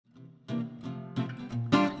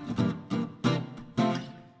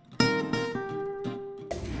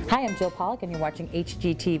Hi, I'm Jill Pollack and you're watching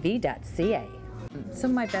HGTV.ca.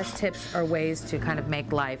 Some of my best tips are ways to kind of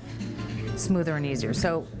make life smoother and easier.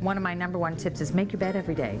 So one of my #1 tips is make your bed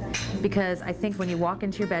every day, because I think when you walk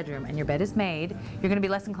into your bedroom and your bed is made, you're going to be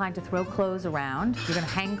less inclined to throw clothes around. You're going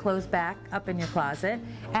to hang clothes back up in your closet,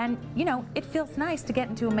 and you know, it feels nice to get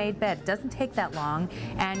into a made bed. It doesn't take that long,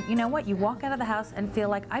 and you know what, you walk out of the house and feel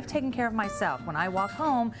like I've taken care of myself. When I walk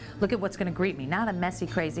home, look at what's going to greet me. Not a messy,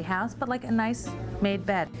 crazy house, but like a nice made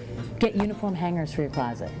bed. Get uniform hangers for your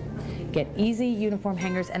closet. Get easy uniform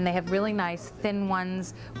hangers, and they have really nice thin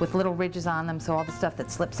ones with little ridges on them, so all the stuff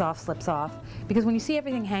that slips off. Because when you see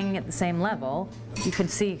everything hanging at the same level, you can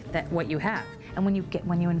see that what you have. And when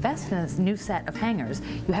you invest in this new set of hangers,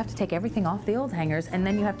 you have to take everything off the old hangers, and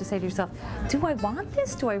then you have to say to yourself, do I want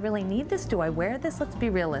this? Do I really need this? Do I wear this? Let's be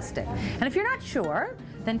realistic. And if you're not sure,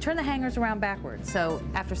 then turn the hangers around backwards. So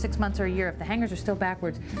after 6 months or a year, if the hangers are still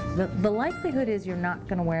backwards, the likelihood is you're not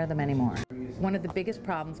going to wear them anymore. One of the biggest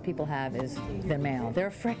problems people have is their mail. They're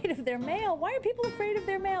afraid of their mail. Why are people afraid of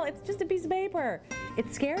their mail? It's just a piece of paper.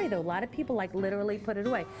 It's scary though. A lot of people like literally put it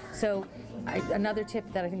away. So another tip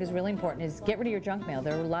that I think is really important is get rid of your junk mail.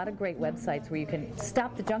 There are a lot of great websites where you can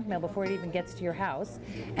stop the junk mail before it even gets to your house,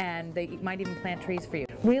 and they might even plant trees for you.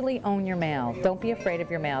 Really own your mail. Don't be afraid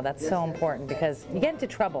of your mail. That's so important, because you get into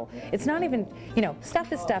trouble. It's not even, you know,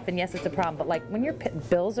 stuff is stuff, and yes, it's a problem, but like when your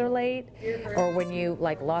bills are late, or when you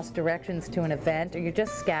like lost directions to an event, or you're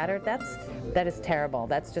just scattered, that is terrible.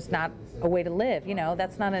 That's just not a way to live, you know.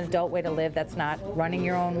 That's not an adult way to live. That's not running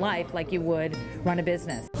your own life like you would run a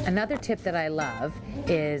business. Another tip that I love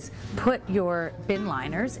is put your bin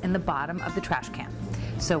liners in the bottom of the trash can.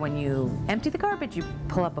 So when you empty the garbage, you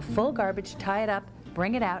pull up a full garbage, tie it up,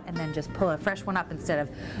 bring it out, and then just pull a fresh one up, instead of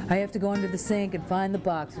I have to go under the sink and find the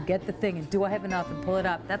box and get the thing and do I have enough and pull it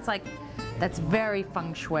up. That's very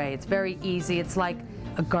feng shui. It's very easy. It's like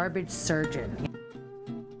a garbage surgeon.